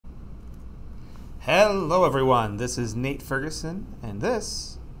Hello everyone, this is Nate Ferguson, and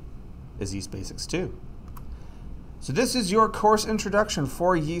this is Yeast Basics 2. So this is your course introduction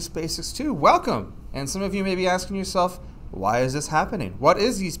for Yeast Basics 2. Welcome! And some of you may be asking yourself, why is this happening? What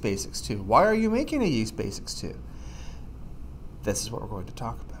is Yeast Basics 2? Why are you making a Yeast Basics 2? This is what we're going to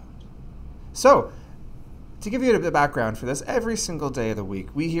talk about. So, to give you a bit of background for this, every single day of the week,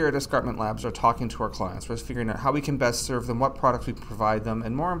 we here at Escarpment Labs are talking to our clients. We're figuring out how we can best serve them, what products we can provide them,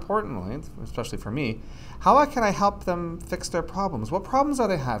 and more importantly, especially for me, how can I help them fix their problems? What problems are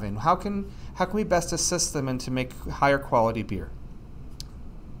they having? How can we best assist them and to make higher quality beer?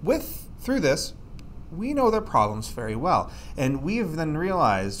 Through this, we know their problems very well. And we've then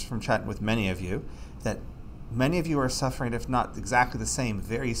realized from chatting with many of you that many of you are suffering, if not exactly the same,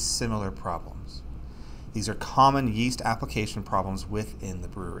 very similar problems. These are common yeast application problems within the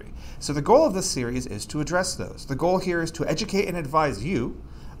brewery. So the goal of this series is to address those. The goal here is to educate and advise you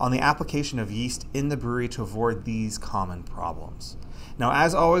on the application of yeast in the brewery to avoid these common problems. Now,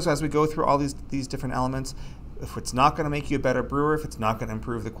 as always, as we go through all these different elements, if it's not going to make you a better brewer, if it's not going to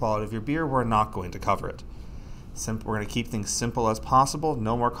improve the quality of your beer, we're not going to cover it. We're going to keep things simple as possible,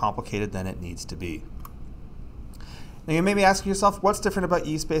 no more complicated than it needs to be. Now you may be asking yourself, what's different about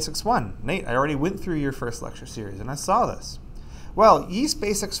Yeast Basics 1? Nate, I already went through your first lecture series and I saw this. Well, Yeast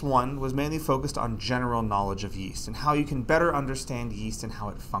Basics 1 was mainly focused on general knowledge of yeast and how you can better understand yeast and how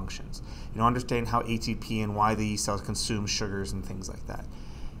it functions. Understand how ATP and why the yeast cells consume sugars and things like that.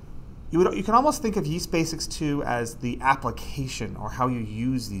 You can almost think of Yeast Basics 2 as the application or how you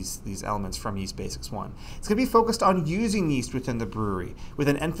use these elements from Yeast Basics 1. It's going to be focused on using yeast within the brewery with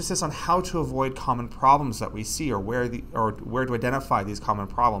an emphasis on how to avoid common problems that we see or where to identify these common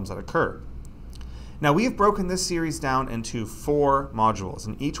problems that occur. Now, we have broken this series down into 4 modules,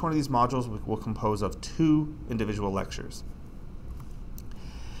 and each one of these modules will compose of 2 individual lectures.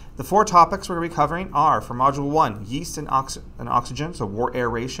 The 4 topics we're going to be covering are, for Module 1, Yeast and Oxygen, so Wort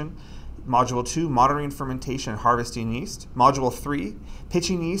aeration. Module 2, Monitoring Fermentation and Harvesting Yeast. Module 3,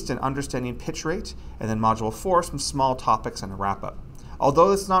 Pitching Yeast and Understanding Pitch Rate. And then Module 4, some small topics and a wrap-up.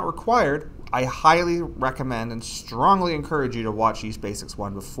 Although it's not required, I highly recommend and strongly encourage you to watch Yeast Basics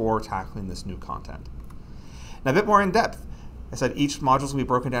 1 before tackling this new content. Now, a bit more in depth. I said each module will be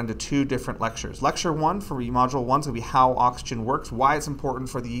broken down into 2 different lectures. Lecture 1 for Module 1 is going to be how oxygen works, why it's important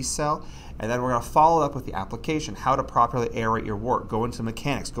for the yeast cell, and then we're going to follow up with the application, how to properly aerate your wort, go into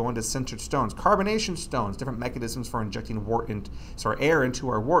mechanics, go into sintered stones, carbonation stones, different mechanisms for injecting air into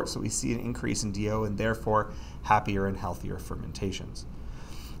our wort so we see an increase in DO and therefore happier and healthier fermentations.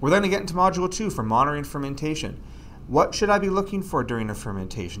 We're then going to get into Module 2 for monitoring fermentation. What should I be looking for during a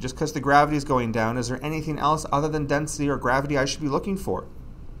fermentation? Just because the gravity is going down, is there anything else other than density or gravity I should be looking for?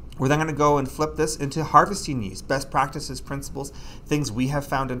 We're then going to go and flip this into harvesting yeast, best practices, principles, things we have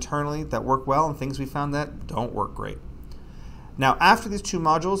found internally that work well and things we found that don't work great. Now, after these 2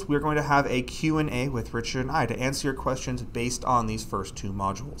 modules, we're going to have a Q&A with Richard and I to answer your questions based on these first 2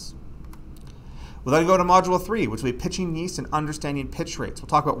 modules. We'll then go to Module 3, which will be Pitching Yeast and Understanding Pitch Rates. We'll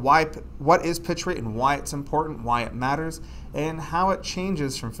talk about what is pitch rate and why it's important, why it matters, and how it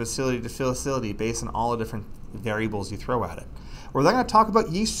changes from facility to facility based on all the different variables you throw at it. We're then going to talk about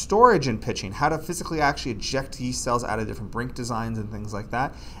yeast storage and pitching, how to physically actually eject yeast cells out of different brink designs and things like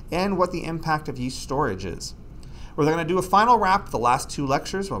that, and what the impact of yeast storage is. We're then going to do a final wrap, the last 2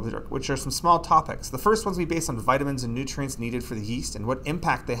 lectures, which are some small topics. The first one's going to be based on vitamins and nutrients needed for the yeast and what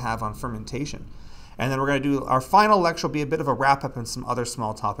impact they have on fermentation. And then we're going to do our final lecture will be a bit of a wrap-up and some other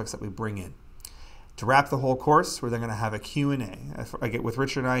small topics that we bring in. To wrap the whole course, we're then going to have a Q&A. I get with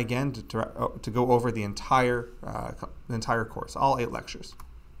Richard and I again to go over the entire course, all 8 lectures.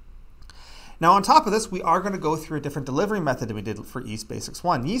 Now, on top of this, we are going to go through a different delivery method than we did for Yeast Basics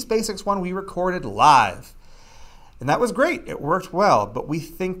 1. Yeast Basics 1 we recorded live, and that was great. It worked well, but we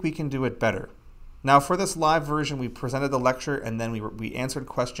think we can do it better. Now, for this live version, we presented the lecture and then we answered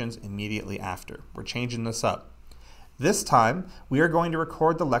questions immediately after. We're changing this up. This time, we are going to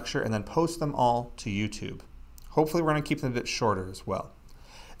record the lecture and then post them all to YouTube. Hopefully, we're going to keep them a bit shorter as well.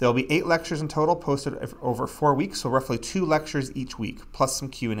 There will be 8 lectures in total posted over 4 weeks, so roughly 2 lectures each week, plus some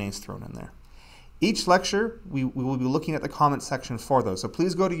Q&As thrown in there. Each lecture, we will be looking at the comment section for those, so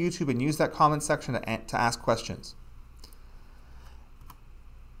please go to YouTube and use that comment section to ask questions.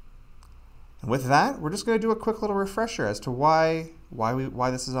 And with that, we're just going to do a quick little refresher as to why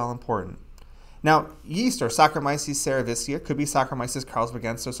this is all important. Now, yeast or Saccharomyces cerevisiae could be Saccharomyces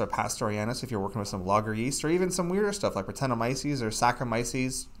carlsbergensis or pastorianus if you're working with some lager yeast, or even some weirder stuff like Brettanomyces or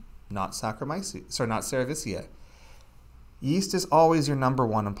Saccharomyces, not cerevisiae. Yeast is always your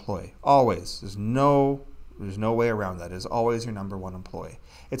 #1 employee. Always. There's no There's no way around that. It is always your number one employee.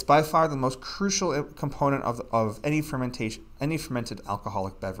 It's by far the most crucial component of any fermentation, any fermented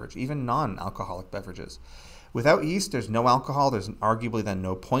alcoholic beverage, even non-alcoholic beverages. Without yeast, there's no alcohol. There's arguably then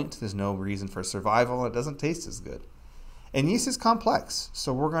no point. There's no reason for survival. It doesn't taste as good. And yeast is complex,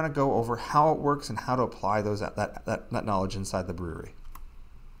 so we're going to go over how it works and how to apply that knowledge inside the brewery.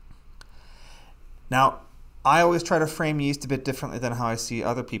 Now, I always try to frame yeast a bit differently than how I see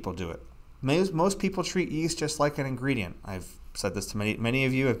other people do it. Most people treat yeast just like an ingredient. I've said this to many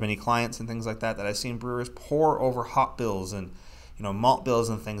of you, I have many clients and things like that I've seen brewers pour over hop bills and malt bills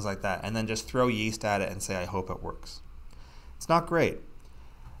and things like that, and then just throw yeast at it and say, I hope it works. It's not great.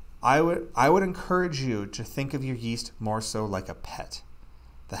 I would encourage you to think of your yeast more so like a pet.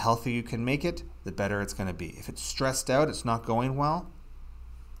 The healthier you can make it, the better it's going to be. If it's stressed out, it's not going well,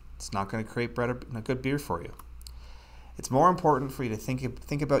 it's not going to create a good beer for you. It's more important for you to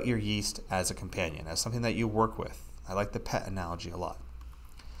think about your yeast as a companion, as something that you work with. I like the pet analogy a lot.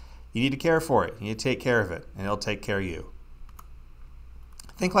 You need to care for it. You need to take care of it, and it'll take care of you.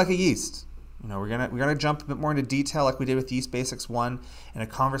 Think like a yeast. We're gonna jump a bit more into detail like we did with Yeast Basics 1 and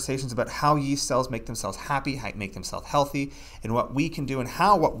conversations about how yeast cells make themselves happy, how make themselves healthy, and what we can do and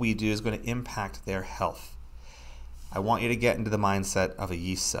how what we do is going to impact their health. I want you to get into the mindset of a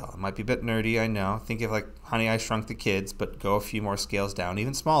yeast cell. It might be a bit nerdy, I know. Think of like Honey, I Shrunk the Kids, but go a few more scales down,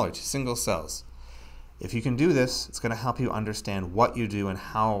 even smaller, to single cells. If you can do this, it's going to help you understand what you do and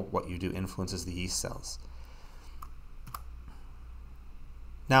how what you do influences the yeast cells.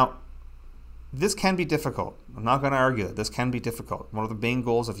 Now, this can be difficult. I'm not going to argue that this can be difficult. One of the main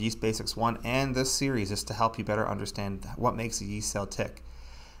goals of Yeast Basics 1 and this series is to help you better understand what makes a yeast cell tick.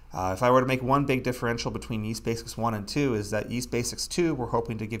 If I were to make one big differential between Yeast Basics 1 and 2 is that Yeast Basics 2, we're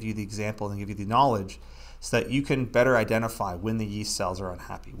hoping to give you the example and give you the knowledge so that you can better identify when the yeast cells are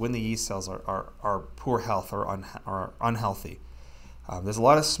unhappy, when the yeast cells are poor health or unhealthy. There's a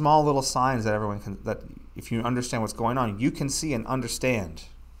lot of small little signs that that if you understand what's going on, you can see and understand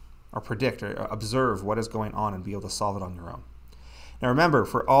or predict or observe what is going on and be able to solve it on your own. Now remember,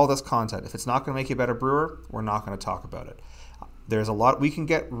 for all this content, if it's not going to make you a better brewer, we're not going to talk about it. There's a lot, we can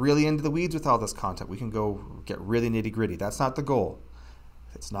get really into the weeds with all this content. We can go get really nitty gritty. That's not the goal.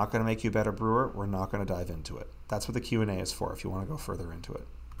 If it's not going to make you a better brewer, we're not going to dive into it. That's what the Q&A is for, if you want to go further into it.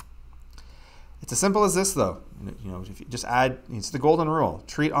 It's as simple as this, though. If you just add, it's the golden rule.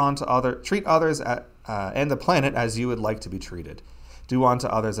 Treat others and the planet as you would like to be treated. Do unto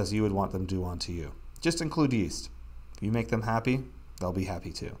others as you would want them to do unto you. Just include yeast. If you make them happy, they'll be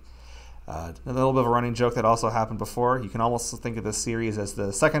happy too. A little bit of a running joke that also happened before. You can almost think of this series as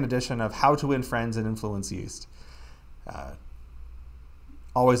the second edition of How to Win Friends and Influence Yeast.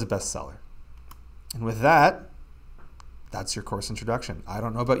 Always a bestseller. And with that, that's your course introduction. I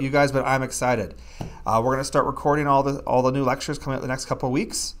don't know about you guys, but I'm excited. We're going to start recording all the new lectures coming out the next couple of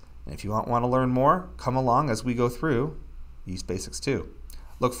weeks. And if you want to learn more, come along as we go through Yeast Basics 2.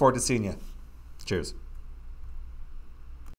 Look forward to seeing you. Cheers.